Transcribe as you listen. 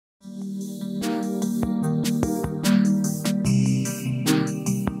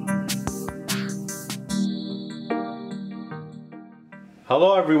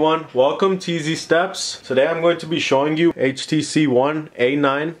Hello everyone, welcome to Easy Steps. Today I'm going to be showing you HTC One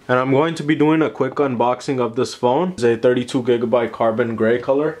A9 and I'm going to be doing a quick unboxing of this phone. It's a 32GB carbon gray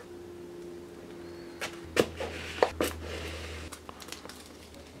color.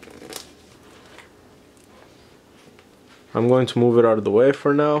 I'm going to move it out of the way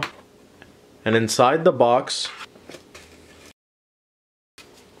for now. And inside the box,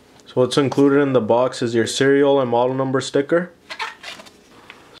 so what's included in the box is your serial and model number sticker,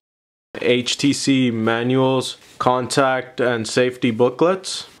 HTC manuals, contact and safety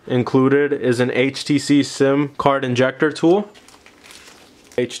booklets. Included is an HTC SIM card injector tool,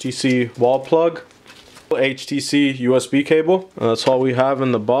 HTC wall plug, HTC USB cable. That's all we have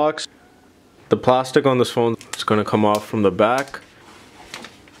in the box. The plastic on this phone is going to come off from the back.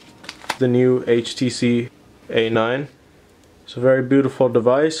 The new HTC A9. It's a very beautiful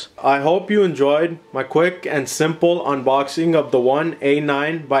device. I hope you enjoyed my quick and simple unboxing of the One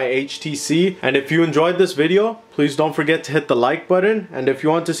A9 by HTC. And if you enjoyed this video, please don't forget to hit the like button. And if you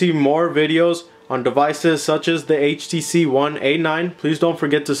want to see more videos on devices such as the HTC One A9, please don't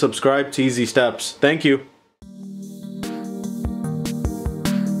forget to subscribe to Easy Steps. Thank you.